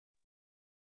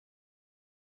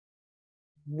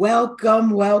Welcome,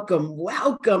 welcome,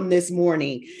 welcome this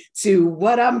morning to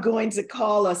what I'm going to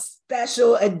call a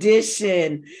special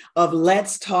edition of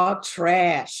Let's Talk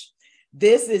Trash.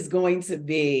 This is going to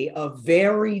be a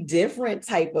very different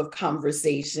type of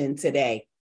conversation today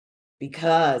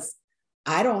because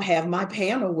I don't have my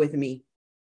panel with me.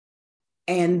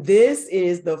 And this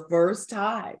is the first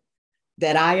time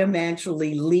that I am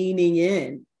actually leaning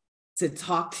in to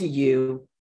talk to you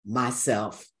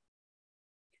myself.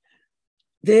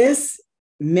 This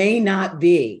may not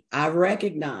be, I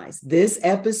recognize this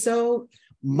episode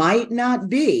might not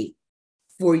be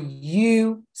for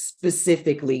you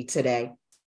specifically today.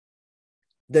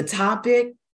 The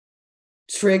topic,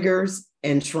 triggers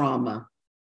and trauma.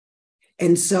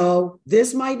 And so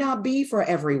this might not be for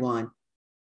everyone,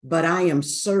 but I am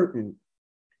certain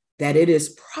that it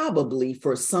is probably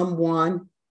for someone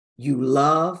you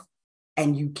love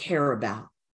and you care about.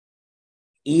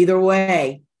 Either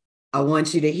way, I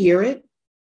want you to hear it.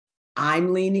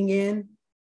 I'm leaning in,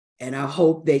 and I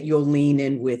hope that you'll lean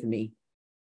in with me.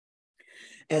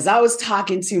 As I was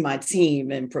talking to my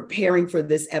team and preparing for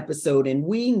this episode, and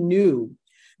we knew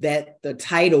that the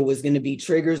title was going to be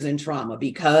Triggers and Trauma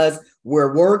because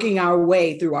we're working our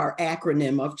way through our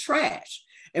acronym of TRASH.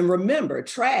 And remember,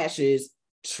 TRASH is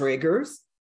triggers,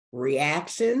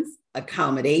 reactions,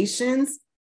 accommodations,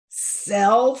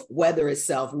 self, whether it's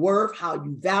self-worth, how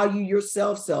you value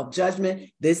yourself, self-judgment.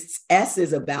 This S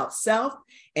is about self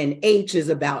and H is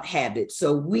about habit.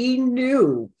 So we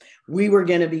knew we were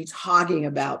going to be talking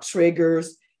about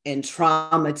triggers and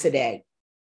trauma today.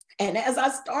 And as I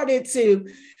started to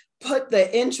put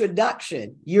the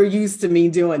introduction, you're used to me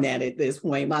doing that at this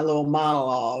point, my little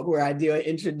monologue where I do an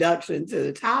introduction to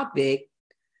the topic,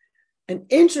 an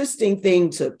interesting thing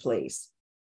took place.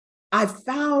 I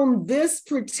found this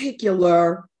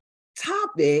particular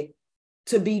topic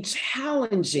to be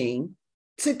challenging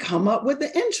to come up with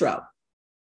the intro.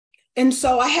 And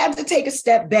so I had to take a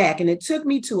step back, and it took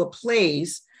me to a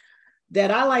place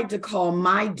that I like to call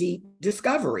my deep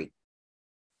discovery.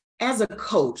 As a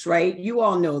coach, right? You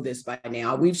all know this by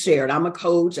now. We've shared, I'm a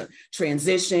coach of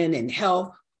transition and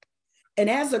health. And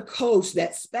as a coach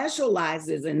that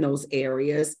specializes in those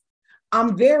areas,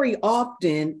 I'm very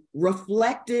often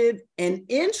reflective and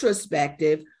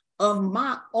introspective of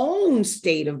my own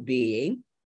state of being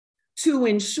to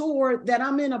ensure that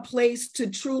I'm in a place to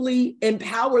truly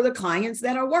empower the clients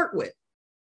that I work with.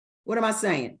 What am I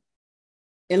saying?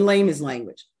 In layman's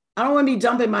language, I don't want to be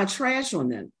dumping my trash on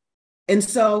them. And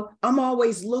so I'm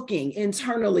always looking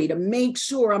internally to make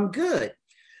sure I'm good.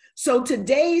 So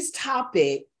today's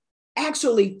topic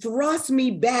actually thrust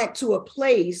me back to a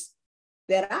place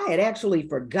that I had actually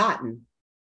forgotten,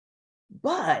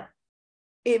 but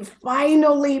it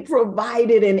finally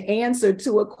provided an answer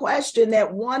to a question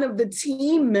that one of the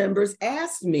team members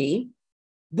asked me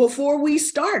before we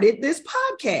started this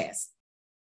podcast.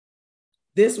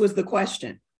 This was the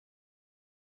question.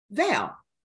 Val,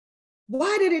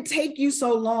 why did it take you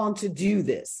so long to do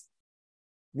this?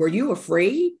 Were you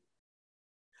afraid?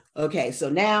 Okay, so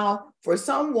now for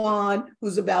someone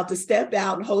who's about to step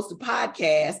out and host a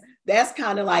podcast, that's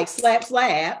kind of like slap,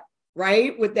 slap,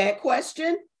 right? With that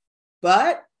question.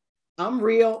 But I'm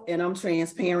real and I'm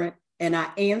transparent. And I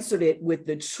answered it with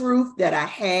the truth that I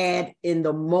had in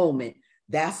the moment.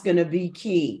 That's going to be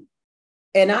key.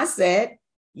 And I said,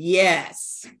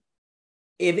 yes.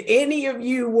 If any of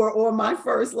you were on my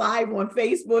first live on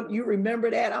Facebook, you remember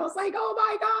that. I was like, oh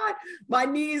my God,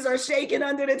 my knees are shaking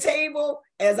under the table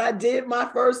as I did my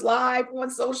first live on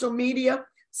social media.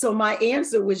 So my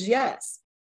answer was yes.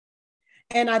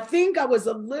 And I think I was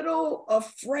a little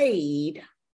afraid,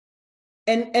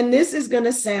 and this is going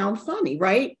to sound funny,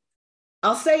 right?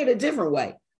 I'll say it a different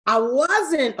way. I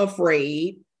wasn't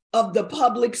afraid of the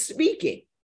public speaking.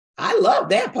 I love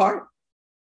that part.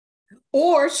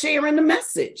 Or sharing the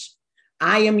message.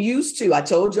 I am used to, I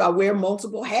told you I wear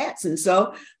multiple hats. And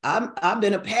so I've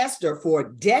been a pastor for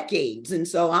decades. And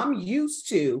so I'm used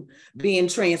to being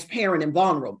transparent and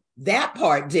vulnerable. That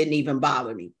part didn't even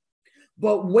bother me.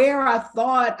 But where I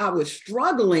thought I was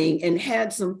struggling and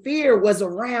had some fear was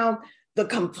around the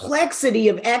complexity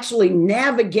of actually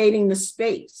navigating the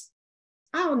space.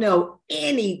 I don't know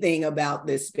anything about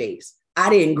this space. I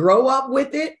didn't grow up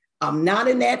with it. I'm not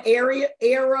in that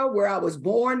era where I was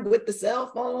born with the cell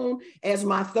phone as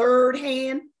my third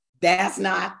hand. That's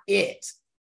not it.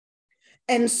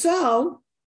 And so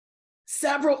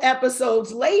several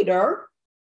episodes later,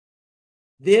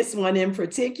 this one in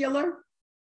particular,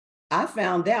 I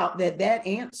found out that that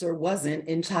answer wasn't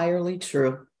entirely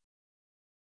true.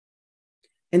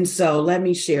 And so let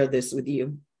me share this with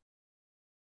you.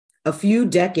 A few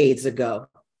decades ago,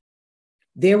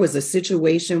 there was a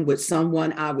situation with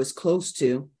someone I was close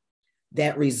to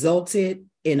that resulted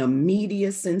in a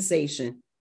media sensation,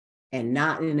 and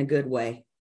not in a good way.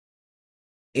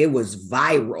 It was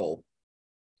viral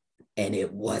and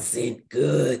it wasn't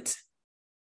good.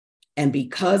 And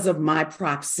because of my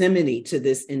proximity to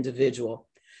this individual,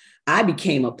 I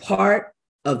became a part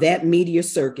of that media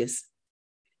circus.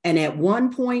 And at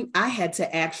one point, I had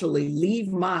to actually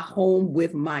leave my home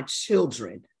with my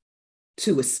children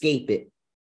to escape it.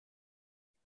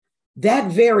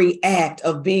 That very act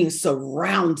of being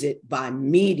surrounded by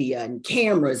media and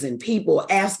cameras and people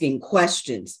asking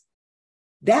questions,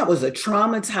 that was a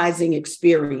traumatizing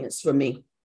experience for me.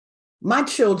 My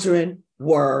children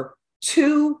were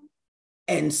 2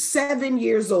 and 7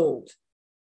 years old,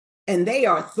 and they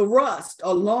are thrust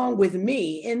along with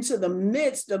me into the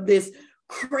midst of this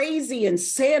crazy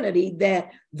insanity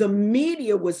that the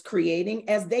media was creating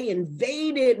as they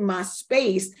invaded my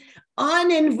space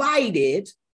uninvited.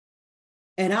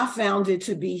 And I found it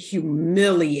to be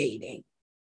humiliating.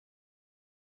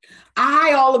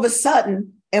 I, all of a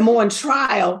sudden, am on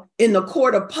trial in the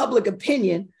court of public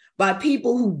opinion by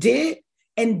people who did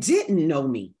and didn't know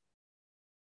me.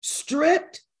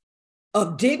 Stripped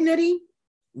of dignity,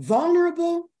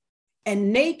 vulnerable,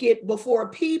 and naked before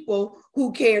people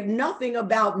who cared nothing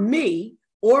about me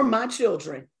or my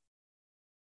children.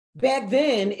 Back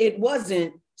then, it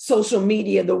wasn't social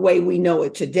media the way we know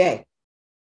it today.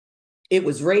 It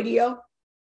was radio,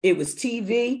 it was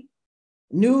TV,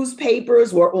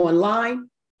 newspapers were online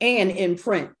and in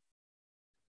print.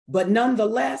 But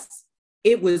nonetheless,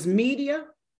 it was media,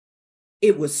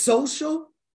 it was social,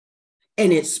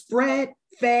 and it spread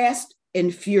fast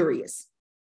and furious.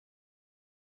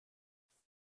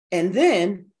 And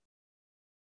then,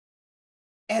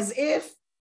 as if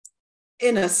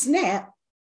in a snap,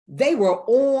 they were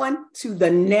on to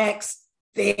the next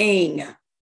thing.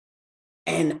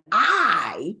 And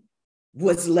I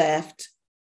was left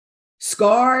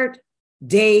scarred,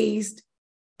 dazed,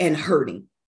 and hurting.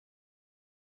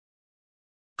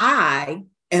 I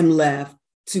am left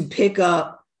to pick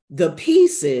up the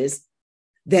pieces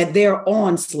that their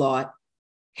onslaught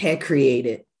had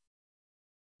created,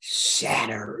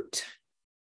 shattered.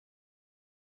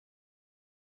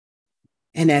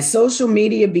 And as social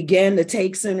media began to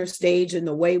take center stage in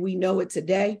the way we know it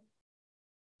today,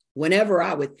 whenever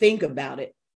I would think about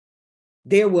it,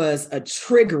 there was a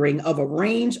triggering of a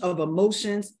range of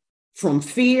emotions from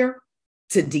fear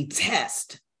to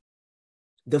detest.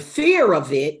 The fear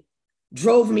of it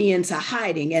drove me into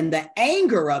hiding, and the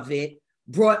anger of it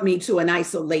brought me to an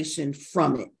isolation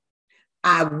from it.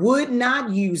 I would not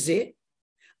use it.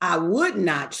 I would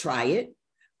not try it.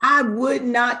 I would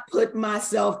not put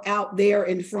myself out there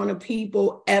in front of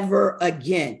people ever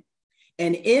again.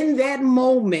 And in that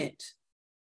moment,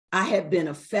 I had been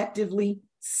effectively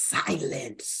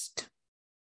silenced.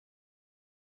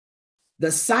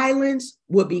 The silence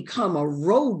would become a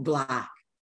roadblock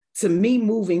to me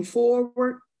moving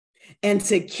forward and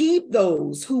to keep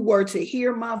those who were to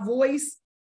hear my voice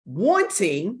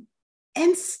wanting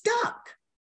and stuck.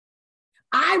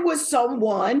 I was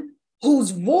someone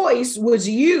whose voice was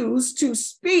used to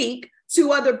speak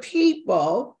to other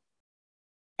people,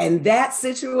 and that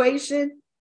situation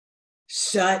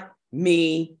shut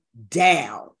me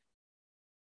down.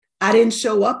 I didn't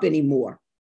show up anymore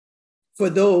for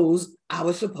those I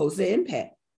was supposed to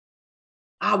impact.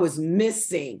 I was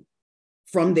missing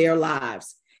from their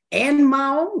lives and my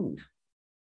own.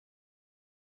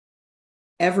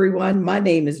 Everyone, my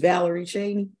name is Valerie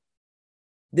Cheney.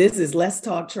 This is Let's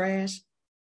Talk Trash,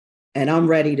 and I'm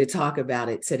ready to talk about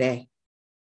it today.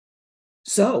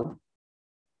 So,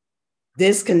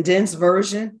 this condensed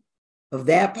version of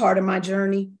that part of my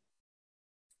journey,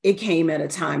 it came at a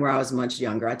time where I was much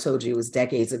younger. I told you it was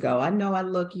decades ago. I know I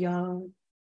look young,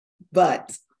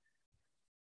 but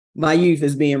my youth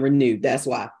is being renewed. That's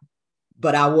why.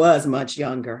 But I was much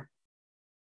younger.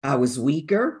 I was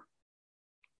weaker,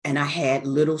 and I had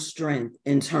little strength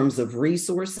in terms of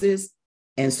resources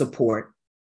and support.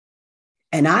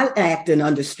 And I lacked an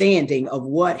understanding of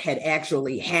what had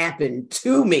actually happened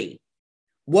to me,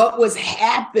 what was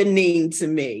happening to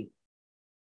me.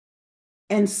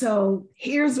 And so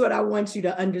here's what I want you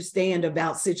to understand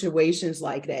about situations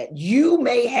like that. You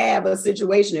may have a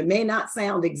situation, it may not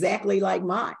sound exactly like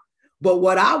mine, but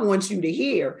what I want you to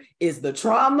hear is the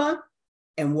trauma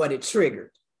and what it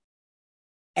triggered.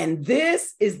 And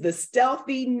this is the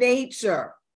stealthy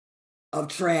nature of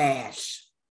trash.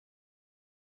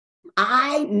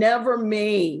 I never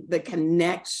made the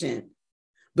connection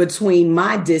between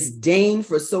my disdain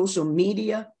for social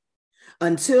media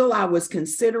until I was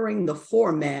considering the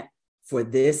format for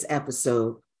this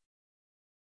episode.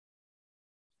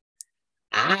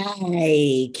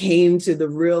 I came to the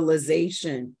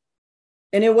realization,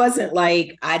 and it wasn't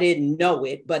like I didn't know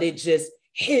it, but it just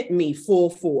hit me full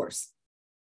force.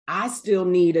 I still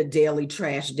need a daily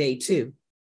trash day too.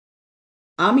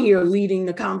 I'm here leading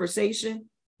the conversation,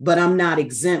 but I'm not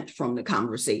exempt from the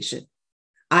conversation.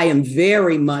 I am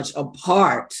very much a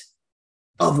part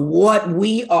of what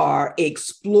we are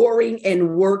exploring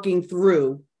and working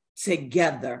through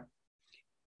together.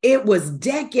 It was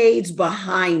decades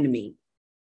behind me,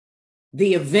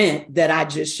 the event that I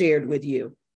just shared with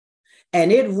you.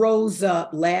 And it rose up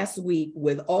last week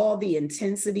with all the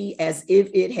intensity as if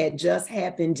it had just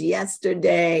happened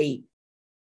yesterday.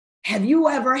 Have you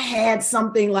ever had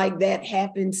something like that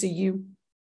happen to you?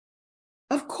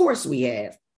 Of course we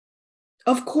have.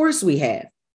 Of course we have.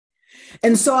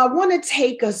 And so I want to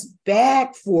take us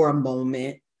back for a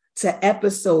moment to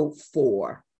episode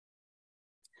 4.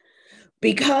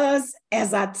 Because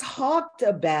as I talked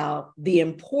about the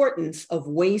importance of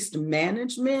waste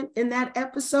management in that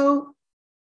episode,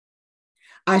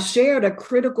 I shared a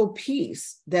critical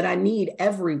piece that I need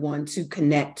everyone to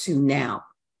connect to now.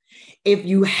 If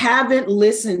you haven't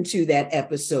listened to that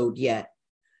episode yet,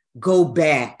 go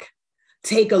back,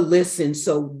 take a listen.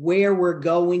 So where we're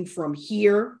going from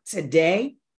here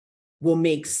today will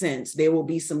make sense. There will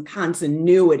be some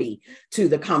continuity to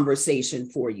the conversation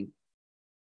for you.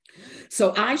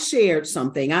 So I shared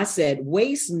something. I said,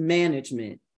 waste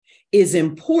management is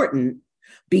important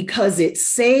because it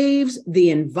saves the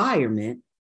environment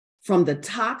from the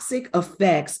toxic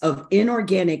effects of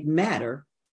inorganic matter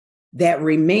that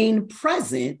remain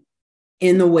present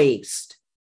in the waste.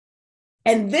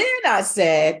 And then I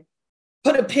said,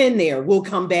 put a pin there. We'll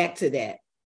come back to that.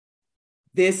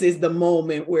 This is the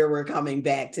moment where we're coming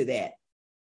back to that.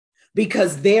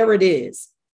 Because there it is.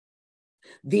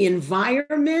 The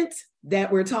environment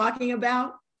that we're talking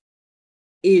about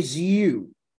is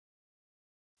you.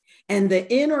 And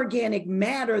the inorganic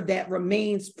matter that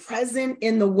remains present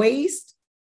in the waste,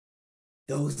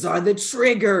 those are the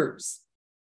triggers.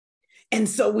 And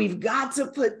so we've got to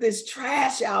put this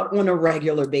trash out on a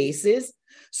regular basis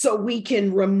so we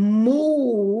can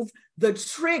remove the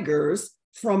triggers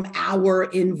from our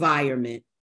environment.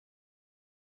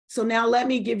 So now let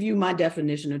me give you my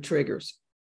definition of triggers.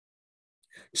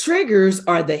 Triggers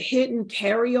are the hidden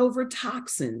carryover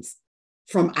toxins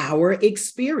from our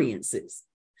experiences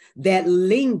that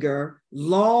linger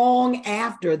long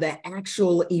after the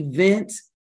actual event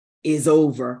is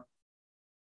over.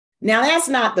 Now, that's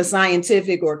not the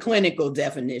scientific or clinical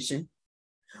definition,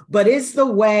 but it's the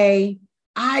way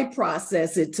I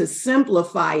process it to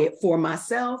simplify it for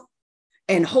myself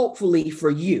and hopefully for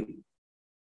you.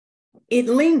 It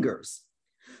lingers.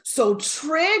 So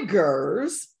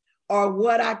triggers are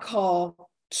what I call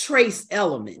trace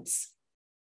elements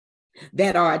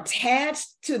that are attached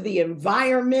to the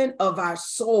environment of our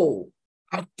soul,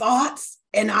 our thoughts,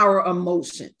 and our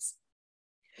emotions.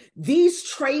 These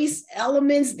trace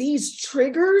elements, these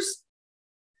triggers,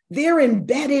 they're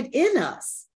embedded in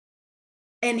us.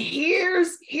 And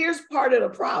here's part of the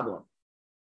problem.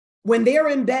 When they're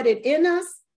embedded in us,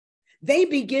 they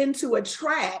begin to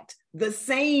attract the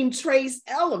same trace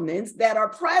elements that are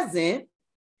present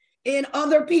in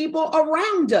other people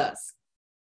around us.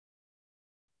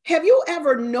 Have you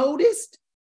ever noticed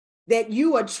that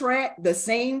you attract the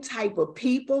same type of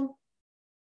people,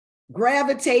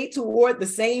 gravitate toward the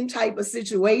same type of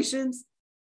situations?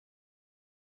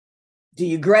 Do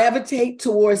you gravitate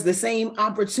towards the same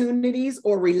opportunities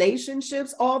or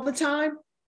relationships all the time?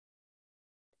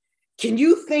 Can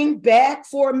you think back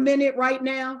for a minute right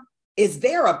now? Is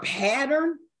there a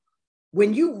pattern?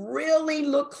 When you really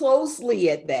look closely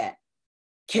at that,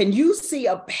 can you see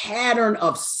a pattern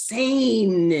of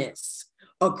sameness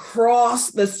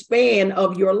across the span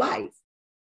of your life?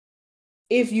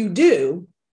 If you do,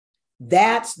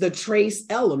 that's the trace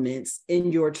elements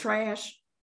in your trash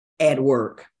at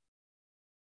work.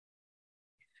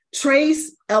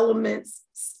 Trace elements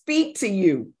speak to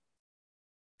you.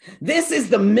 This is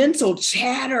the mental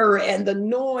chatter and the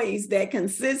noise that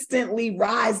consistently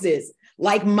rises,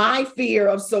 like my fear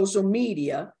of social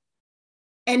media,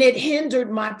 and it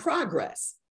hindered my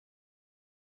progress.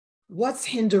 What's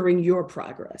hindering your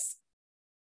progress?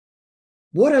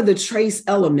 What are the trace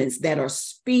elements that are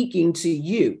speaking to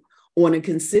you on a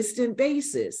consistent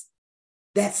basis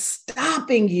that's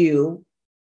stopping you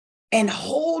and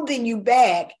holding you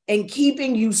back and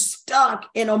keeping you stuck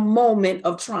in a moment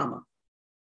of trauma?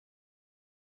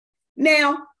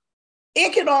 Now,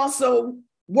 it can also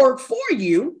work for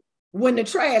you when the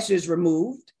trash is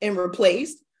removed and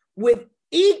replaced with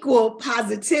equal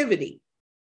positivity,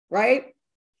 right?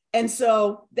 And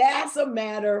so that's a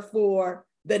matter for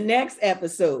the next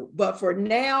episode. But for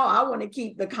now, I want to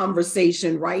keep the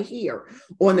conversation right here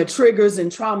on the triggers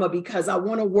and trauma because I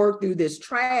want to work through this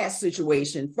trash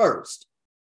situation first.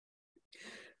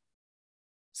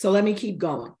 So let me keep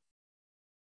going.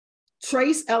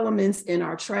 Trace elements in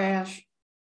our trash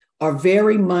are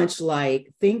very much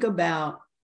like, think about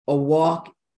a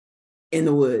walk in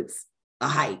the woods, a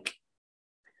hike.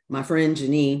 My friend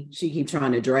Janine, she keeps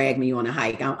trying to drag me on a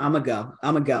hike. I'm going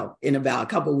to go in about a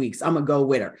couple of weeks. I'm going to go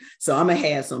with her. So I'm going to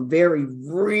have some very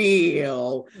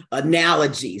real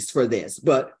analogies for this.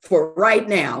 But for right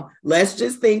now, let's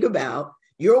just think about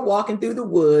you're walking through the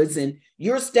woods and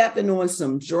you're stepping on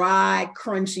some dry,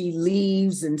 crunchy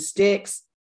leaves and sticks.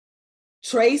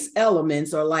 Trace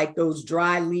elements are like those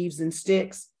dry leaves and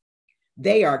sticks.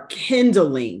 They are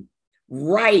kindling,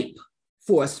 ripe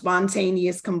for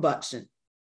spontaneous combustion.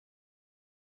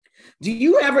 Do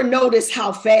you ever notice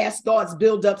how fast thoughts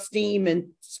build up steam and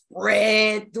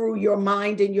spread through your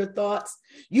mind and your thoughts?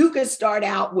 You could start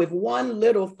out with one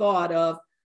little thought of,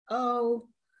 oh,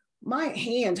 my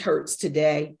hand hurts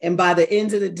today. And by the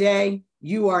end of the day,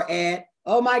 you are at,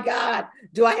 oh my God,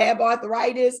 do I have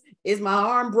arthritis? Is my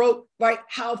arm broke? Right?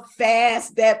 How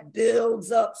fast that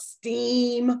builds up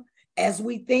steam as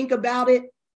we think about it.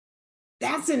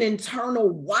 That's an internal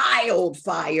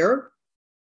wildfire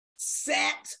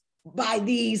set by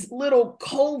these little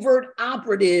covert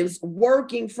operatives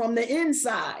working from the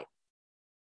inside.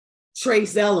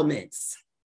 Trace elements.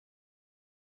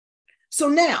 So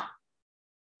now,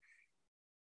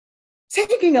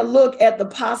 taking a look at the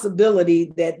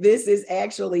possibility that this is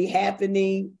actually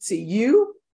happening to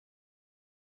you,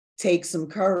 take some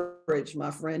courage, my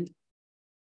friend.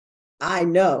 I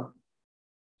know,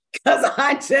 because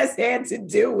I just had to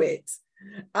do it.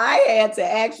 I had to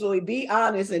actually be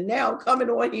honest, and now I'm coming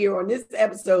on here on this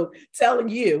episode telling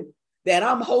you that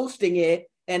I'm hosting it,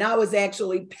 and I was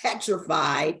actually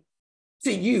petrified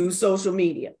to use social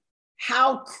media.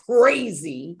 How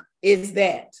crazy is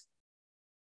that?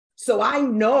 So I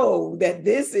know that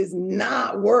this is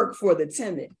not work for the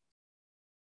timid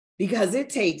because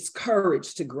it takes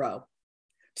courage to grow,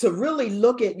 to really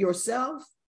look at yourself.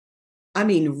 I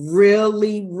mean,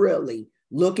 really, really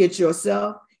look at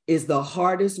yourself is the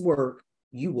hardest work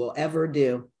you will ever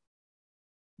do.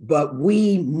 But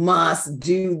we must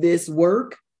do this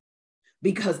work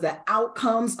because the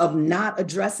outcomes of not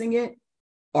addressing it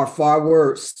are far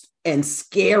worse and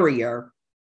scarier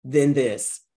than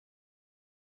this.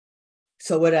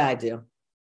 So what did I do?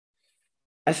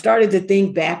 I started to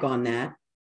think back on that.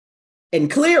 And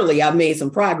clearly I've made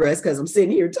some progress because I'm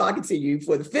sitting here talking to you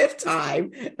for the 5th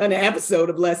time on an episode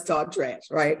of Let's Talk Trash,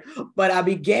 right? But I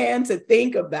began to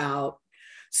think about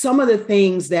some of the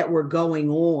things that were going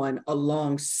on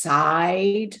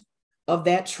alongside of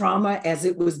that trauma as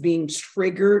it was being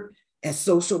triggered, as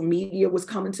social media was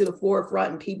coming to the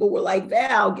forefront and people were like,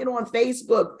 Val, get on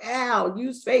Facebook, Val,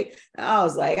 use Facebook. I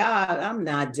was like, I'm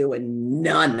not doing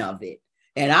none of it.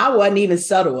 And I wasn't even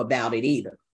subtle about it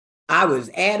either. I was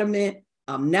adamant,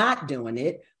 I'm not doing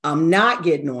it. I'm not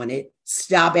getting on it.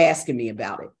 Stop asking me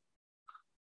about it.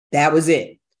 That was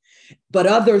it. But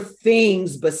other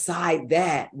things beside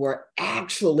that were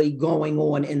actually going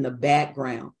on in the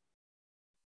background.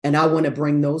 And I want to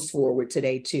bring those forward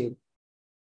today too.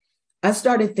 I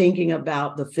started thinking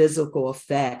about the physical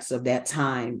effects of that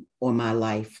time on my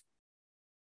life.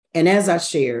 And as I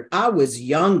shared, I was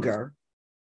younger.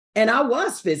 And I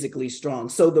was physically strong.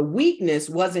 So the weakness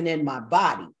wasn't in my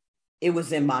body. It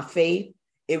was in my faith.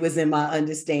 It was in my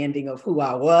understanding of who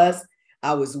I was.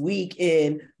 I was weak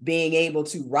in being able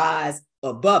to rise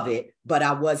above it, but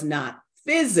I was not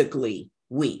physically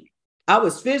weak. I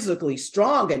was physically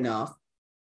strong enough,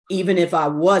 even if I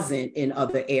wasn't in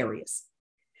other areas.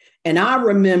 And I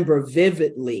remember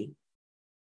vividly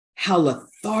how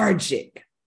lethargic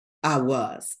I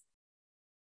was.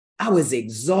 I was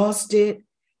exhausted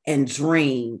and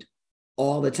drained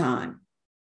all the time.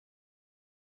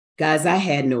 Guys, I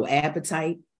had no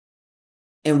appetite.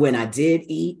 And when I did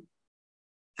eat,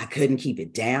 I couldn't keep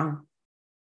it down.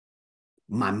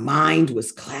 My mind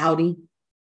was cloudy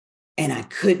and I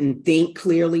couldn't think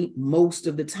clearly most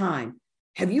of the time.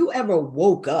 Have you ever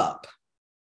woke up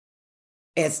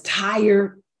as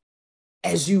tired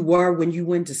as you were when you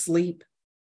went to sleep?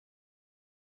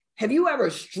 Have you ever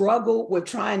struggled with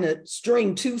trying to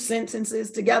string 2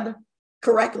 sentences together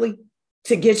correctly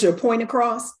to get your point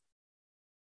across?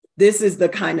 This is the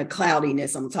kind of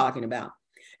cloudiness I'm talking about.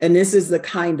 And this is the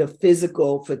kind of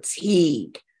physical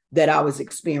fatigue that I was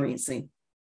experiencing.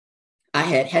 I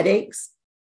had headaches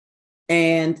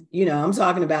And, I'm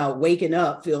talking about waking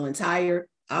up feeling tired.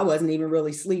 I wasn't even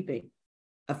really sleeping.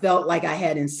 I felt like I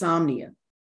had insomnia.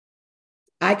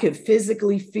 I could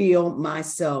physically feel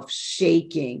myself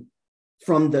shaking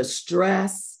from the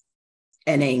stress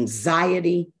and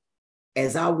anxiety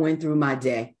as I went through my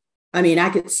day. I mean,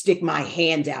 I could stick my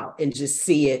hand out and just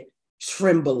see it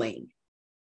trembling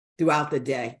throughout the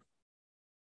day.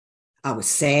 I was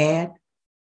sad.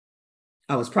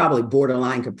 I was probably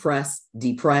borderline depressed,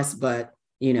 but,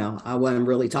 I wasn't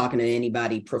really talking to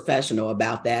anybody professional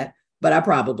about that, but I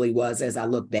probably was as I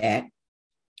look back.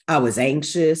 I was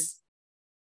anxious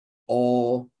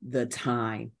all the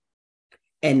time.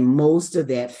 And most of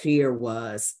that fear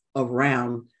was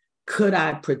around, could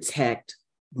I protect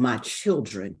my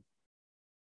children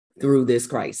through this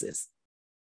crisis?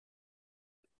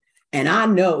 And I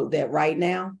know that right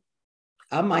now,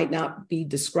 I might not be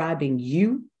describing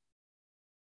you,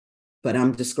 but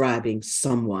I'm describing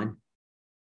someone.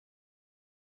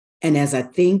 And as I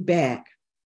think back,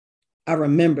 I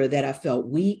remember that I felt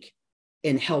weak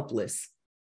and helpless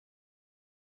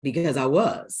because I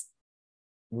was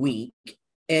weak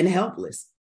and helpless.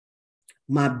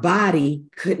 My body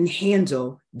couldn't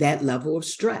handle that level of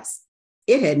stress.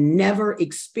 I had never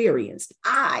experienced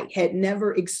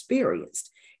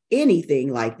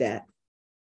anything like that.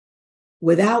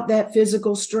 Without that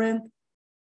physical strength,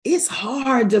 it's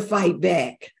hard to fight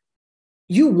back.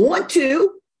 You want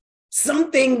to.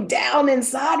 Something down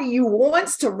inside of you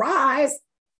wants to rise,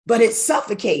 but it's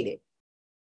suffocated.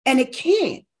 And it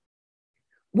can't,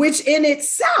 which in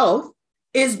itself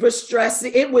is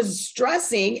distressing. It was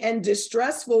stressing and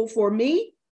distressful for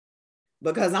me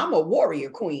because I'm a warrior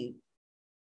queen.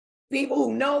 People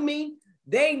who know me,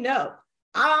 they know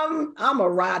I'm a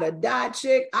ride or die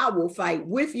chick. I will fight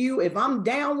with you. If I'm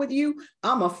down with you,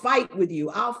 I'm a fight with you.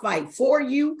 I'll fight for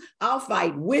you. I'll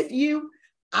fight with you.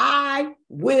 I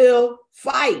will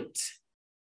fight.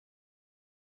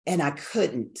 And I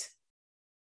couldn't.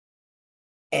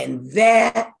 And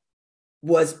that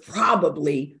was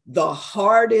probably the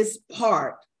hardest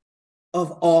part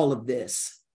of all of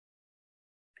this.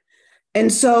 And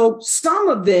so some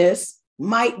of this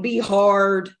might be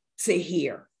hard to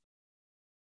hear.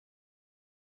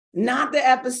 Not the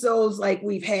episodes like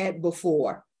we've had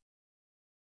before.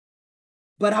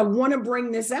 But I want to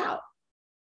bring this out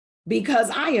because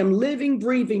I am living,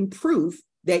 breathing proof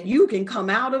that you can come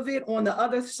out of it on the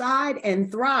other side and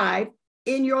thrive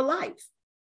in your life.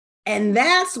 And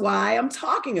that's why I'm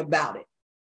talking about it.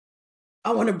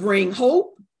 I want to bring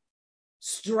hope,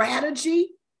 strategy,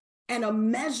 and a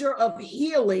measure of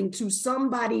healing to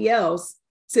somebody else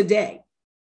today.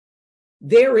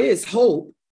 There is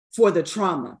hope for the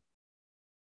trauma.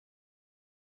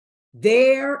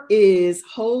 There is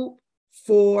hope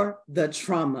for the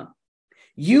trauma.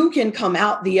 You can come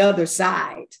out the other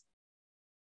side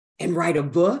and write a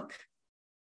book.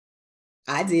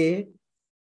 I did.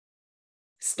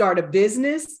 Start a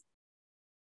business.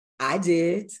 I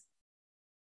did.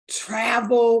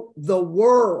 Travel the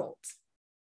world.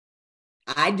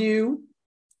 I do.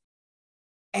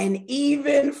 And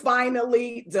even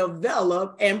finally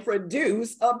develop and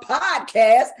produce a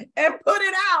podcast and put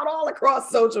it out all across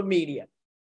social media.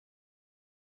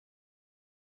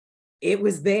 It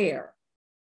was there.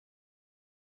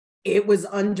 It was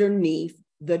underneath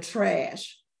the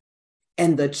trash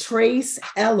and the trace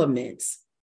elements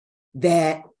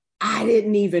that I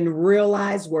didn't even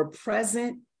realize were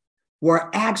present were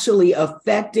actually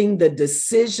affecting the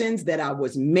decisions that I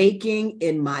was making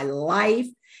in my life.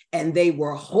 And they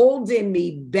were holding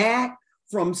me back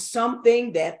from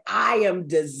something that I am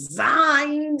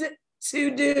designed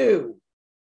to do.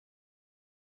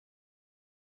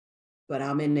 But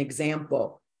I'm an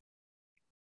example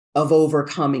of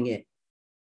overcoming it.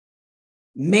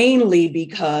 Mainly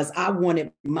because I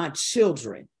wanted my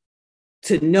children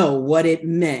to know what it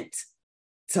meant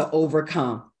to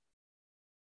overcome.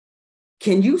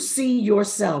 Can you see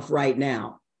yourself right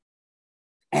now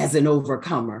as an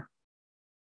overcomer?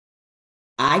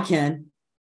 I can.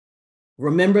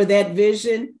 Remember that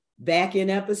vision back in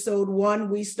episode 1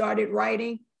 we started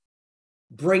writing?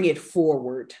 Bring it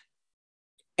forward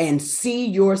and see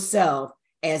yourself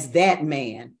as that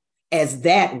man, as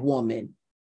that woman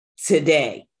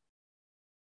today.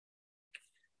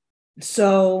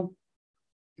 So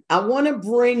I want to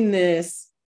bring this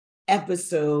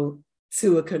episode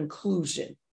to a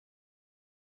conclusion.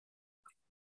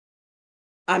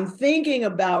 I'm thinking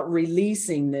about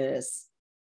releasing this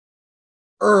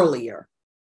earlier.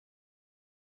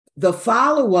 The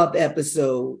follow-up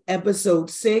episode, episode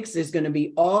 6, is going to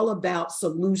be all about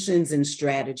solutions and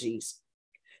strategies.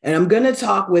 And I'm going to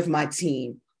talk with my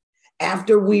team.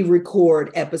 after we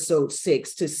record episode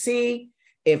 6 to see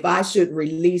if I should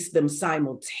release them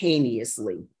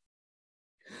simultaneously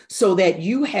so that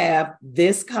you have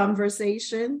this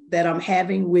conversation that I'm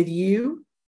having with you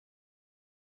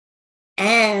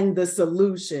and the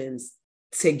solutions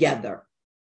together.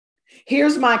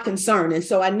 Here's my concern. And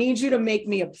so I need you to make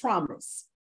me a promise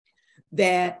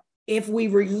that if we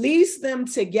release them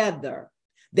together,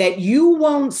 that you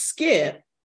won't skip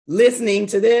listening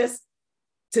to this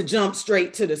to jump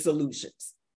straight to the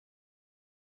solutions.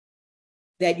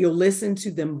 That you'll listen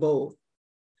to them both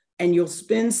and you'll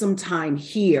spend some time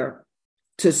here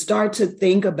to start to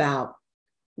think about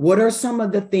what are some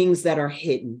of the things that are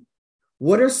hidden?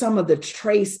 What are some of the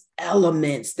trace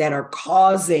elements that are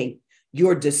causing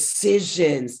your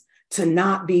decisions to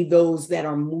not be those that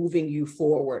are moving you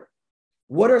forward?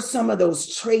 What are some of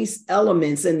those trace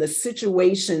elements in the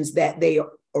situations that they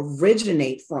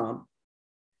originate from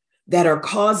that are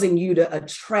causing you to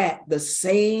attract the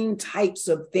same types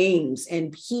of things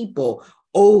and people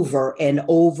over and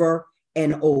over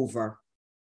and over?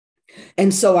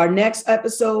 And so our next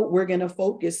episode, we're going to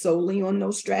focus solely on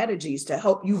those strategies to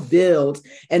help you build.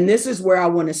 And this is where I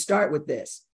want to start with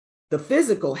this, the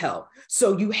physical health.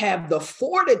 So you have the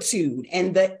fortitude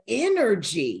and the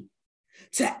energy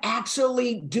to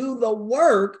actually do the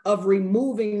work of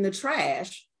removing the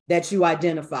trash that you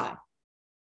identify.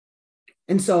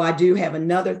 And so I do have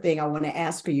another thing I want to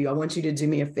ask for you. I want you to do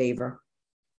me a favor.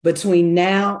 Between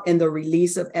now and the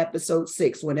release of episode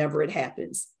 6, whenever it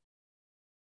happens,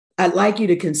 I'd like you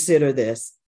to consider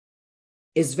this.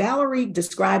 Is Valerie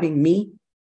describing me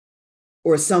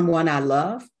or someone I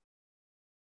love?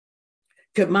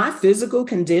 Could my physical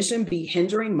condition be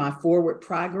hindering my forward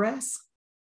progress?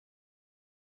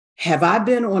 Have I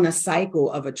been on a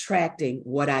cycle of attracting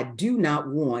what I do not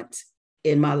want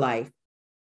in my life?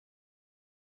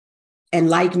 And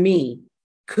like me,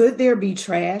 could there be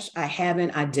trash I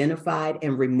haven't identified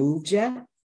and removed yet?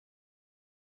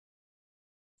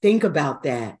 Think about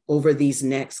that over these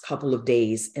next couple of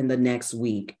days and the next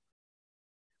week.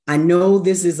 I know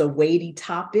this is a weighty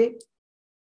topic.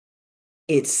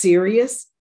 It's serious,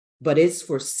 but it's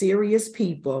for serious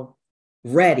people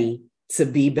ready to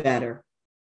be better.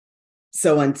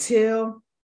 So until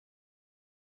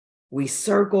we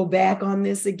circle back on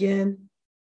this again,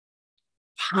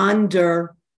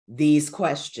 ponder these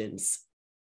questions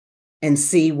and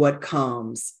see what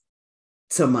comes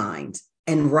to mind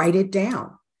and write it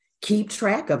down. Keep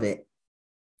track of it.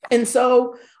 And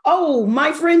so,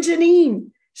 my friend Janine,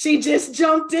 she just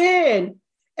jumped in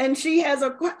and she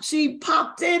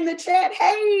popped in the chat.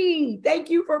 Hey, thank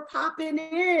you for popping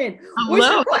in. What's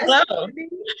your question, Janine?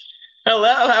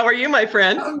 Hello, how are you, my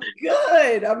friend? I'm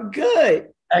good.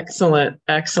 Excellent.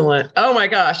 Oh my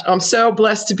gosh, I'm so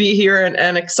blessed to be here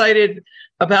and excited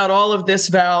about all of this,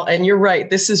 Val. And you're right,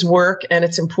 this is work and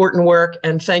it's important work.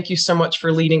 And thank you so much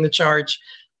for leading the charge.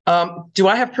 Do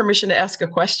I have permission to ask a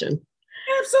question?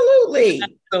 Absolutely.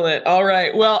 Excellent. All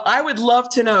right. Well, I would love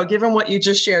to know, given what you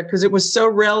just shared, because it was so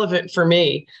relevant for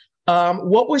me,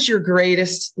 what was your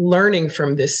greatest learning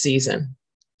from this season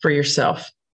for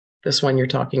yourself? This one you're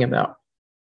talking about.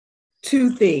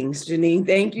 2 things, Janine.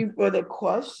 Thank you for the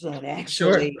question,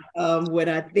 actually. Sure. When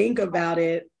I think about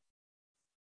it,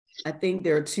 I think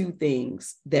there are 2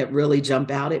 things that really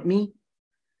jump out at me.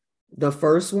 The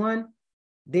first one,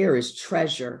 there is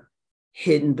treasure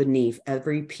hidden beneath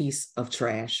every piece of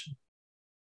trash.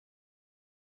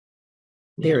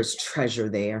 There is treasure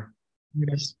there.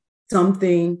 Yes.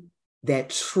 Something that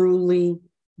truly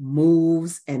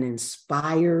moves and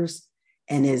inspires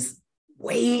and is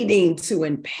waiting to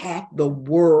impact the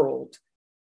world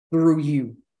through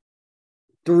you,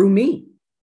 through me.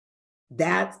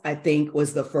 That, I think,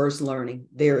 was the first learning.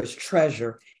 There is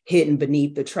treasure hidden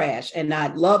beneath the trash. And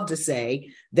I'd love to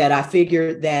say that I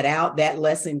figured that out. That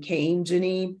lesson came,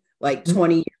 Janine, like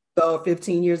 20 years ago or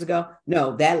 15 years ago.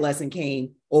 No, that lesson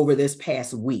came over this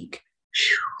past week.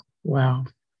 Wow.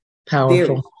 Powerful.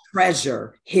 There is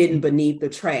treasure hidden beneath the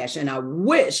trash. And I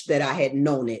wish that I had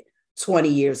known it 20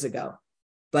 years ago,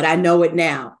 but I know it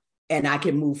now and I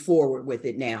can move forward with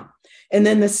it now. And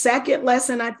then the second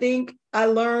lesson I think I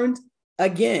learned,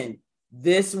 again,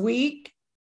 this week,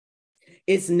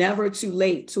 it's never too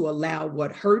late to allow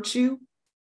what hurts you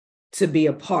to be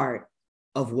a part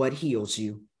of what heals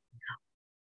you.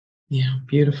 Yeah,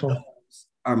 beautiful. Those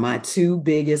are my 2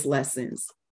 biggest lessons.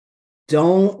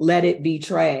 Don't let it be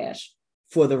trash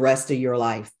for the rest of your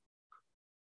life.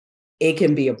 It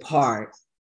can be a part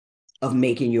of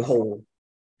making you whole.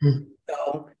 Mm-hmm.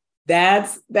 So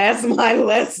that's my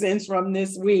lessons from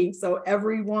this week. So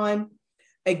everyone,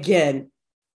 again,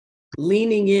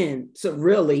 leaning in to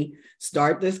really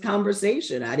start this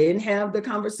conversation. I didn't have the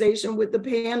conversation with the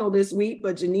panel this week,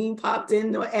 but Janine popped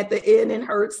in at the end and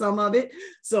heard some of it.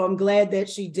 So I'm glad that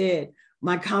she did.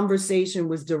 My conversation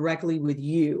was directly with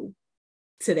you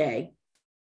today.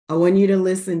 I want you to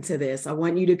listen to this. I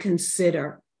want you to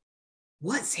consider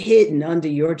what's hidden under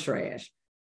your trash.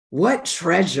 What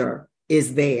treasure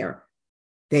is there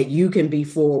that you can be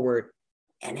forward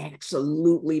and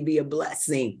absolutely be a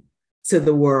blessing to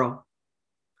the world?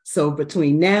 So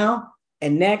between now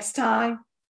and next time,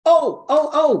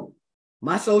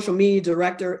 my social media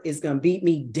director is going to beat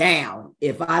me down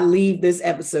if I leave this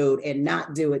episode and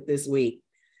not do it this week.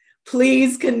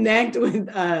 Please connect with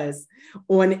us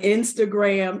on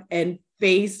Instagram and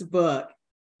Facebook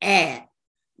at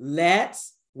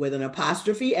Let's, with an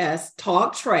apostrophe S,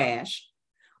 Talk Trash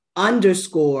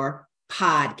 _podcast.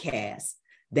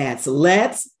 That's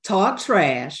Let's Talk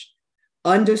Trash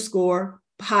 _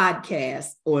 podcast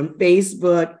on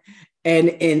Facebook and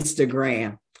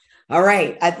Instagram. All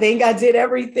right. I think I did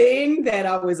everything that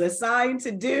I was assigned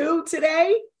to do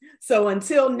today. So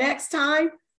until next time,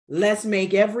 let's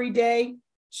make every day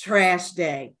trash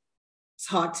day.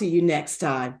 Talk to you next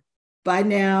time. Bye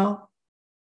now.